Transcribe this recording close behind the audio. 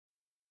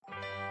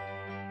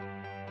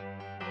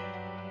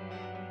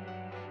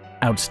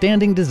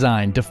Outstanding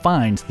design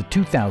defines the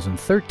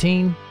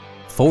 2013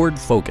 Ford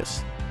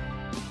Focus.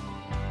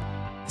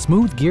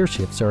 Smooth gear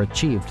shifts are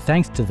achieved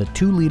thanks to the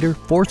 2-liter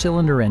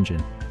 4-cylinder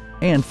engine.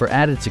 And for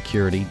added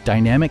security,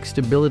 dynamic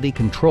stability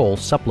control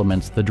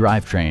supplements the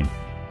drivetrain.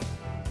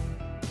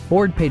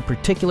 Ford paid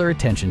particular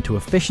attention to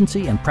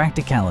efficiency and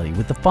practicality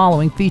with the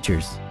following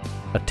features: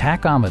 a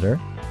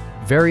tachometer,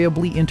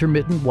 variably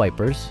intermittent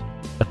wipers,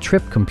 a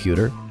trip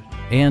computer,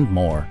 and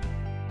more.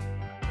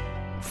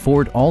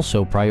 Ford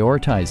also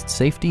prioritized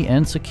safety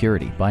and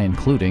security by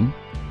including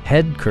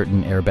head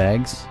curtain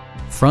airbags,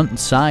 front and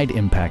side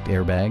impact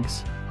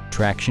airbags,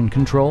 traction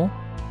control,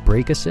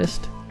 brake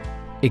assist,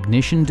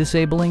 ignition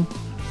disabling,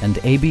 and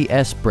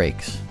ABS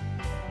brakes.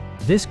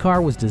 This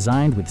car was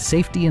designed with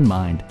safety in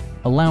mind,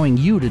 allowing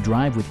you to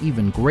drive with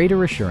even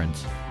greater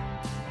assurance.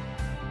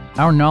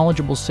 Our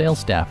knowledgeable sales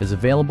staff is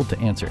available to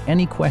answer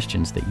any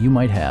questions that you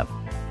might have.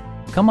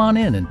 Come on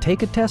in and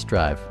take a test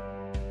drive.